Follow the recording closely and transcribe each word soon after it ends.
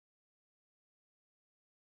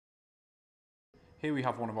Here we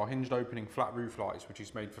have one of our hinged opening flat roof lights, which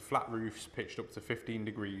is made for flat roofs pitched up to 15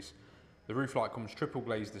 degrees. The roof light comes triple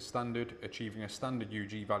glazed as standard, achieving a standard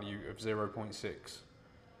UG value of 0.6.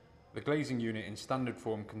 The glazing unit in standard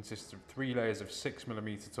form consists of 3 layers of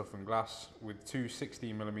 6mm toughened glass with two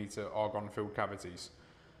 16mm argon filled cavities.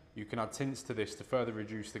 You can add tints to this to further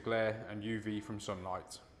reduce the glare and UV from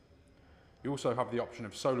sunlight. You also have the option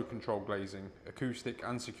of solar controlled glazing, acoustic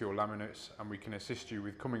and secure laminates, and we can assist you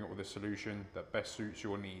with coming up with a solution that best suits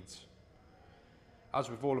your needs. As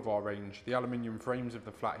with all of our range, the aluminium frames of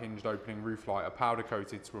the flat hinged opening roof light are powder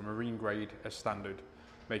coated to a marine grade as standard,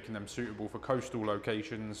 making them suitable for coastal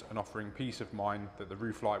locations and offering peace of mind that the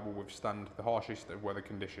roof light will withstand the harshest of weather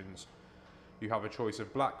conditions. You have a choice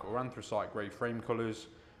of black or anthracite grey frame colours.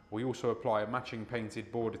 We also apply a matching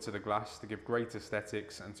painted border to the glass to give great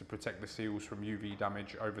aesthetics and to protect the seals from UV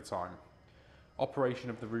damage over time. Operation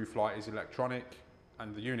of the roof light is electronic,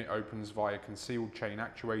 and the unit opens via concealed chain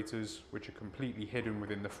actuators, which are completely hidden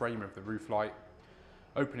within the frame of the roof light.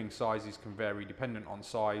 Opening sizes can vary dependent on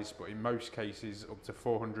size, but in most cases up to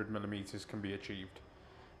 400mm can be achieved.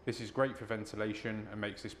 This is great for ventilation and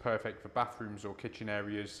makes this perfect for bathrooms or kitchen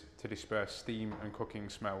areas to disperse steam and cooking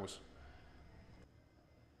smells.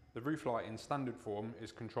 The roof light in standard form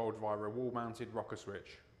is controlled via a wall-mounted rocker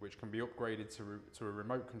switch, which can be upgraded to a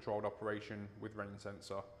remote-controlled operation with rain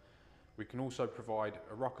sensor. We can also provide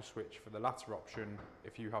a rocker switch for the latter option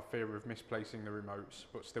if you have fear of misplacing the remotes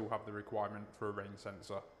but still have the requirement for a rain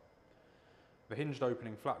sensor. The hinged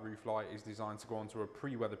opening flat roof light is designed to go onto a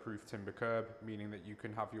pre-weatherproof timber curb, meaning that you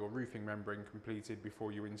can have your roofing membrane completed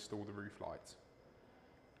before you install the roof light.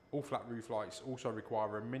 All flat roof lights also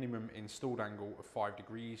require a minimum installed angle of 5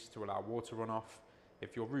 degrees to allow water runoff.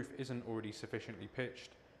 If your roof isn't already sufficiently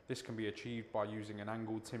pitched, this can be achieved by using an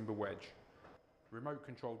angled timber wedge. Remote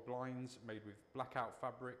controlled blinds made with blackout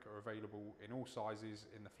fabric are available in all sizes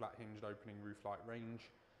in the flat hinged opening roof light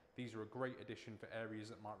range. These are a great addition for areas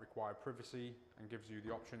that might require privacy and gives you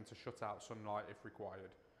the option to shut out sunlight if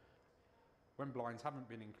required. When blinds haven't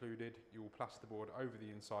been included, you will plasterboard over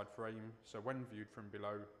the inside frame, so when viewed from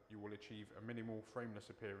below, you will achieve a minimal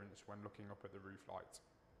frameless appearance when looking up at the roof light.